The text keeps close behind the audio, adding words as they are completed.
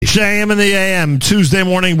JM in the AM, Tuesday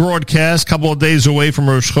morning broadcast, couple of days away from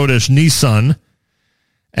Rosh Chodesh Nisan,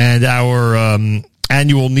 and our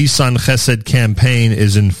annual Nisan Chesed campaign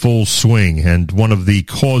is in full swing, and one of the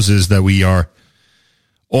causes that we are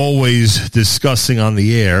always discussing on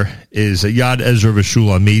the air is Yad Ezra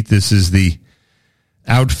V'Shulamit. This is the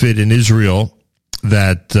outfit in Israel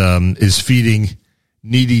that is feeding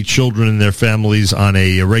needy children and their families on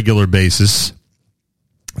a regular basis.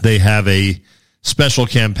 They have a special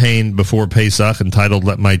campaign before Pesach entitled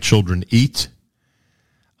Let My Children Eat.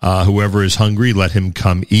 Whoever is hungry, let him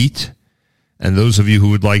come eat. And those of you who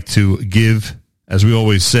would like to give, as we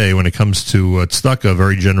always say, when it comes to tzedakah,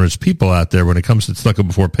 very generous people out there. When it comes to tzedakah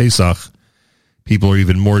before Pesach, people are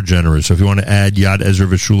even more generous. So if you want to add Yad Ezra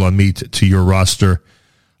V'Shulamit to your roster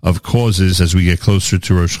of causes as we get closer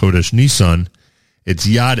to Rosh Chodesh Nisan, it's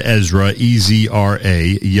Yad Ezra,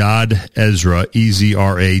 E-Z-R-A, Yad Ezra,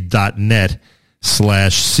 EZRA.net/Segal,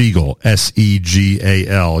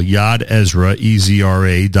 S-E-G-A-L, Yad Ezra,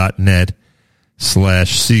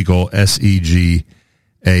 EZRA.net/Segal,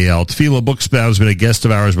 S-E-G-A-L. Tefilla Buxbaum has been a guest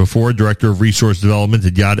of ours before, Director of Resource Development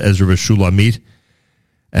at Yad Ezra V'Shulamit,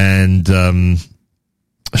 and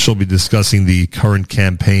she'll be discussing the current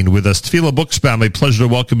campaign with us. Tefilla Buxbaum, a pleasure to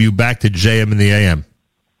welcome you back to JM in the AM.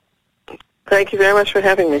 Thank you very much for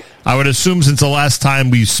having me. I would assume since the last time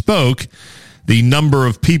we spoke, the number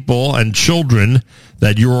of people and children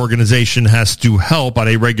that your organization has to help on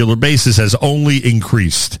a regular basis has only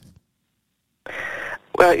increased.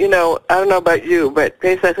 Well, I don't know about you, but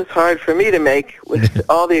Pesach is hard for me to make with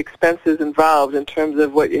all the expenses involved in terms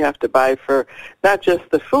of what you have to buy for not just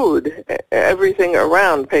the food, everything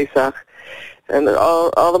around Pesach, and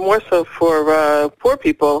all the more so for poor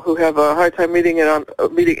people who have a hard time making ends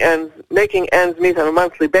meet on a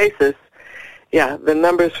monthly basis. Yeah, the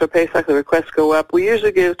numbers for Pesach, the requests go up. We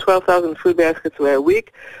usually give 12,000 food baskets away a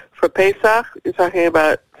week. For Pesach, you're talking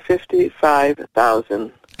about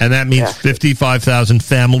 55,000. And that means 55,000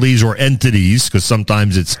 families or entities, because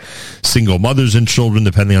sometimes it's single mothers and children,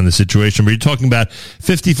 depending on the situation. But you're talking about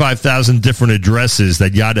 55,000 different addresses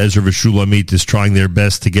that Yad Ezra V'Shulamit is trying their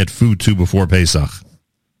best to get food to before Pesach.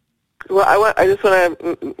 Well, I just want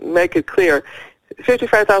to make it clear.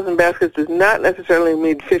 55,000 baskets does not necessarily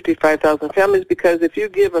mean 55,000 families, because if you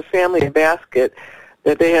give a family a basket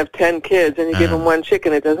that they have 10 kids and you give them one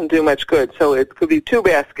chicken, it doesn't do much good. So it could be 2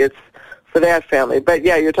 baskets for that family. But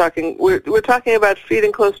yeah, we're talking about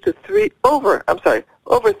feeding close to over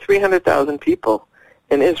 300,000 people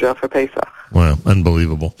in Israel for Pesach. Wow,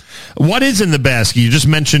 unbelievable. What is in the basket? You just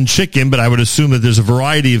mentioned chicken, but I would assume that there's a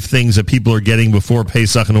variety of things that people are getting before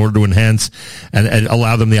Pesach in order to enhance and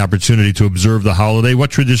allow them the opportunity to observe the holiday.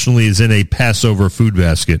 What traditionally is in a Passover food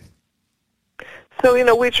basket? So,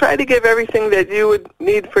 we try to give everything that you would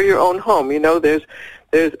need for your own home. There's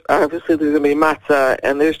obviously there's going to be matzah,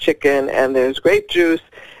 and there's chicken, and there's grape juice,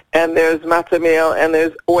 and there's matzah meal, and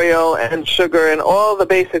there's oil and sugar, and all the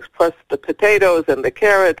basics, plus the potatoes and the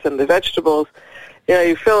carrots and the vegetables.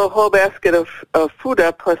 You fill a whole basket of food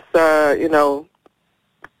up, plus,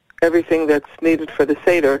 everything that's needed for the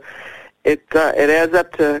Seder. It adds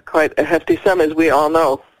up to quite a hefty sum, as we all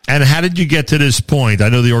know. And how did you get to this point? I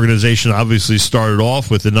know the organization obviously started off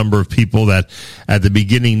with a number of people that at the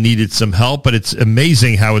beginning needed some help, but it's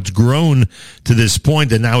amazing how it's grown to this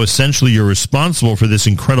point, and now essentially you're responsible for this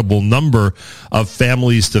incredible number of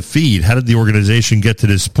families to feed. How did the organization get to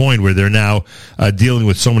this point where they're now dealing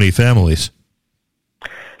with so many families?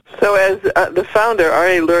 So as the founder,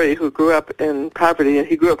 R.A. Lurie, who grew up in poverty, and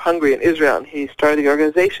he grew up hungry in Israel, and he started the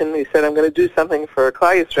organization, he said, I'm going to do something for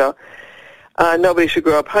Klal Yisrael. Nobody should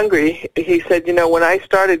grow up hungry. He said, when I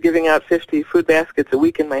started giving out 50 food baskets a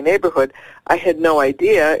week in my neighborhood, I had no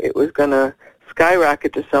idea it was going to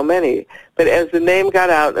skyrocket to so many. But as the name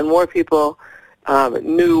got out and more people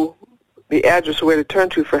knew the address where to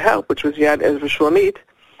turn to for help, which was Yad Ezra V'Shulamit,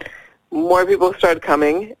 more people started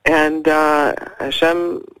coming, and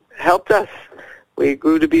Hashem helped us. We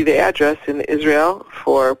grew to be the address in Israel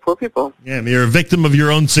for poor people. Yeah, I mean, you're a victim of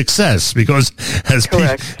your own success, because as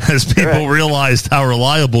people realized how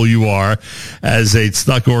reliable you are as a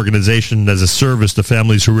tzedakah organization, as a service to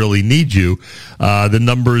families who really need you, the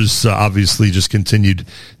numbers obviously just continued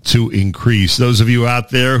to increase. Those of you out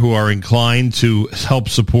there who are inclined to help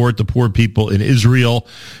support the poor people in Israel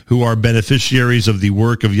who are beneficiaries of the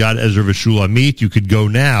work of Yad Ezra V'Shulamit, you could go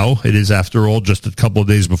now. It is, after all, just a couple of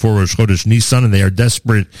days before Rosh Chodesh Nisan, and they are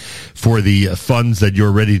desperate for the funds that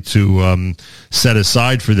you're ready to set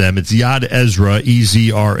aside for them. It's Yad Ezra,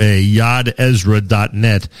 E-Z-R-A,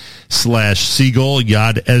 yadezra.net/Segal,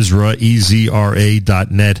 Yad Ezra,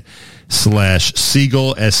 EZRA.net/Segal.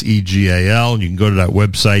 Segal, Segal, and you can go to that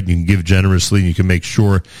website and you can give generously and you can make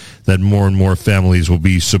sure that more and more families will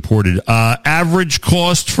be supported. Average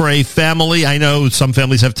cost for a family, I know some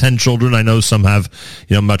families have 10 children. I know some have,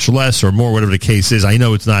 much less or more, whatever the case is. I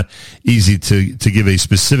know it's not easy to give a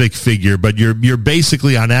specific figure, but you're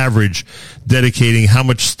basically on average dedicating how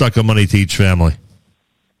much stuck of money to each family?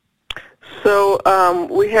 So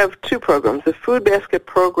we have two programs. The food basket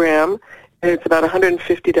program, it's about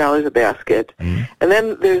 $150 a basket. Mm-hmm. And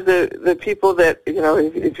then there's the people that,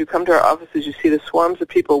 if you come to our offices, you see the swarms of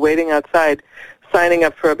people waiting outside signing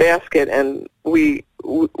up for a basket, and we're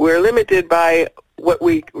limited by what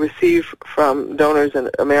we receive from donors in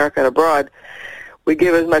America and abroad. We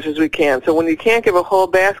give as much as we can. So when you can't give a whole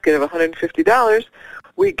basket of $150,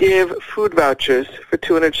 we give food vouchers for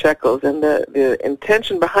 200 shekels. And the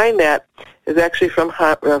intention behind that is actually from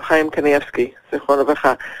Rav Chaim Kanievsky, Zichrono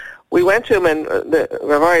Livracha. We went to him, and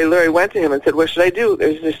Rav Ari Lurie went to him and said, what should I do?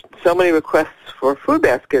 There's just so many requests for food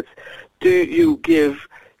baskets. Do you give,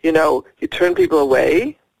 you turn people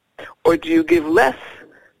away, or do you give less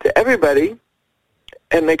to everybody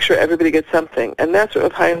and make sure everybody gets something? And that's what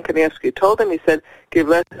Rav Chaim Kanievsky told him. He said, give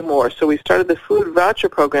less and more. So we started the food voucher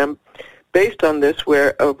program based on this,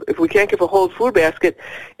 where if we can't give a whole food basket,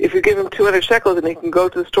 if you give him 200 shekels and he can go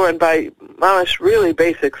to the store and buy mamash really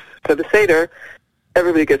basics for the Seder,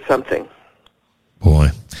 everybody gets something.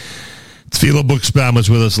 Boy. Tefilla Buxbaum is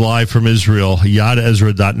with us live from Israel.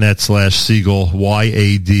 YadEzra.net/Segal,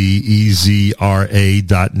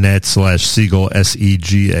 YADEZRA.net/Segal,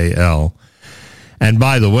 Segal. And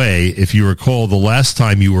by the way, if you recall the last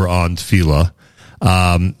time you were on Tefilla,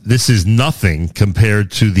 this is nothing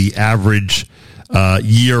compared to the average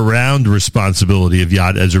year-round responsibility of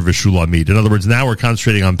Yad Ezra V'Shulamit. In other words, now we're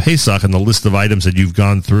concentrating on Pesach and the list of items that you've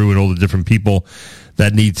gone through and all the different people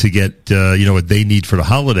that need to get, what they need for the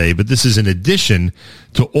holiday. But this is in addition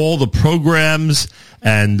to all the programs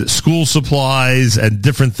and school supplies and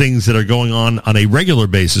different things that are going on a regular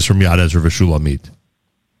basis from Yad Ezra V'Shulamit.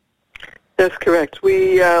 That's correct.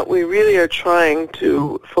 We really are trying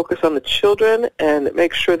to focus on the children and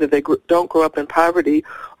make sure that they don't grow up in poverty,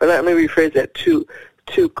 or let me rephrase that, to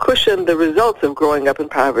cushion the results of growing up in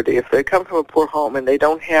poverty. If they come from a poor home and they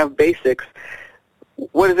don't have basics,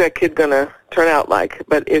 what is that kid going to turn out like?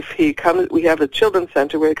 But if he comes, we have a children's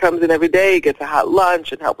center where he comes in every day, gets a hot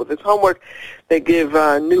lunch and help with his homework. They give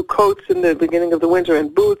new coats in the beginning of the winter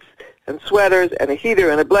and boots and sweaters and a heater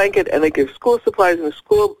and a blanket, and they give school supplies in a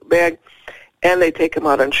school bag. And they take him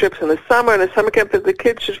out on trips in the summer, and the summer camp that the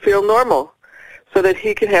kid should feel normal so that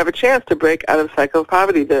he can have a chance to break out of the cycle of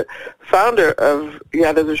poverty. The founder of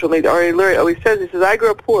Yad Ezra V'Shulamit, Ari Lurie, always says, he says, I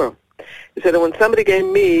grew up poor. He said, and when somebody gave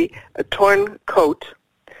me a torn coat,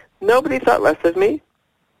 nobody thought less of me.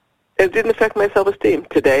 It didn't affect my self-esteem.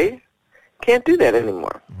 Today, can't do that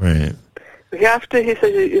anymore. Right. We have to, he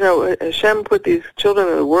says, Hashem put these children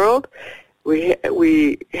in the world. We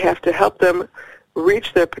have to help them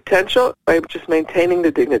reach their potential by just maintaining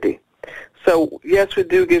the dignity. So, yes, we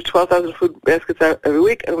do give 12,000 food baskets out every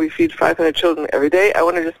week, and we feed 500 children every day. I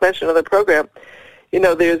want to just mention another program.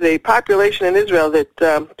 There's a population in Israel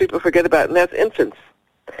that people forget about, and that's infants.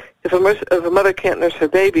 If a mother can't nurse her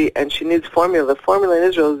baby and she needs formula, the formula in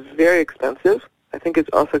Israel is very expensive. I think it's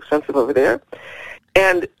also expensive over there.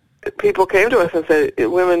 And people came to us and said,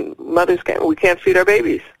 mothers we can't feed our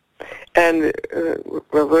babies. And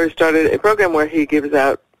Rav Lurie started a program where he gives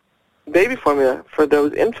out baby formula for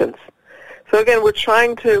those infants. So again, we're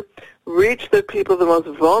trying to reach the people, the most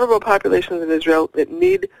vulnerable populations in Israel that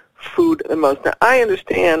need food the most. Now, I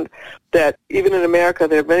understand that even in America,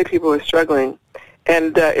 there are many people who are struggling,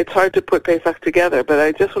 and it's hard to put Pesach together. But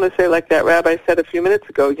I just want to say, like that rabbi said a few minutes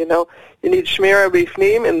ago, you need shmira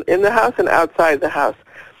b'ifnim in the house and outside the house.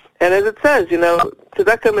 And as it says,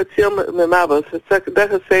 tzedakah metzil memavos,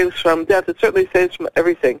 tzedakah saves from death. It certainly saves from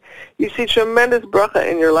everything. You see tremendous bracha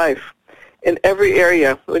in your life, in every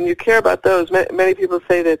area. When you care about those, many people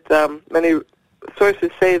say that, many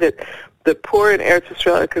sources say that the poor in Eretz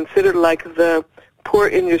Yisrael are considered like the poor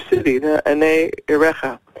in your city, the Anei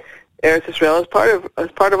Erecha. Eretz Yisrael is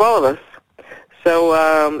part of all of us. So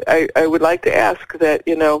I would like to ask that,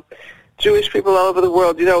 Jewish people all over the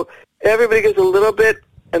world, everybody gives a little bit,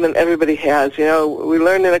 and then everybody has. We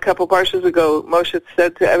learned in a couple parshas ago, Moshe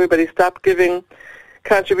said to everybody, stop giving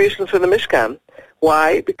contributions for the Mishkan.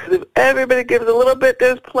 Why? Because if everybody gives a little bit,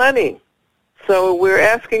 there's plenty. So we're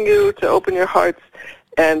asking you to open your hearts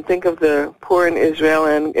and think of the poor in Israel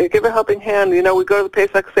and give a helping hand. We go to the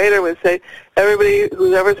Pesach Seder and we say, everybody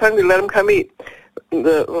who's ever hungry, let them come eat.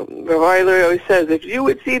 The Rav Ari Lurie always says, if you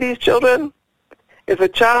would see these children If a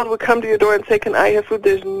child would come to your door and say, can I have food?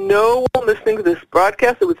 There's no one listening to this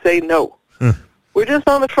broadcast that would say no. We're just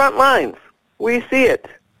on the front lines. We see it.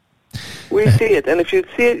 We see it. And if you'd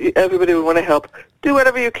see it, everybody would want to help. Do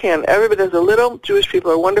whatever you can. Everybody does a little. Jewish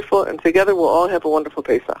people are wonderful, and together we'll all have a wonderful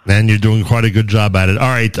Pesach. And you're doing quite a good job at it. All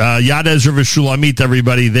right. Yad Ezra v'Shulamit,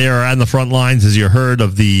 everybody. They are on the front lines, as you heard,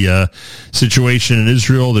 of the situation in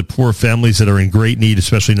Israel, the poor families that are in great need,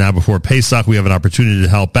 especially now before Pesach. We have an opportunity to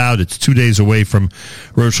help out. It's 2 days away from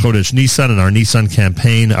Rosh Chodesh Nisan, and our Nisan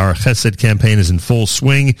campaign, our Chesed campaign, is in full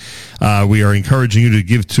swing. We are encouraging you to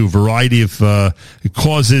give to a variety of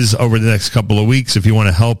causes over the next couple of weeks. If you want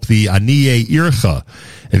to help the Aniyei Ircha,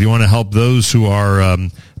 if you want to help those who are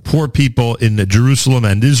poor people in Jerusalem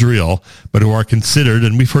and Israel, but who are considered,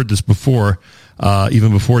 and we've heard this before,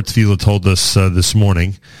 even before Tefilla told us this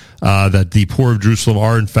morning, that the poor of Jerusalem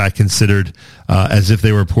are in fact considered as if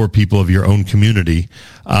they were poor people of your own community.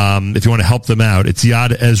 If you want to help them out, it's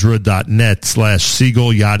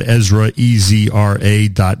yadezra.net/Segal, yadezra,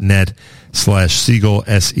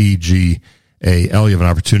 EZRA.net/Segal, SEGAL. You have an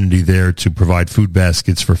opportunity there to provide food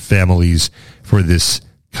baskets for families for this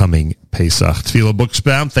coming Pesach. Tefilla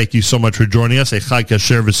Buxbaum, thank you so much for joining us. Echad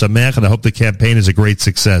Kasher v'Samech, and I hope the campaign is a great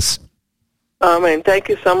success. Amen. Thank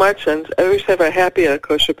you so much, and everybody have a happy and a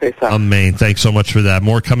kosher Pesach. Amen. Thanks so much for that.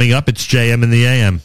 More coming up. It's JM in the AM.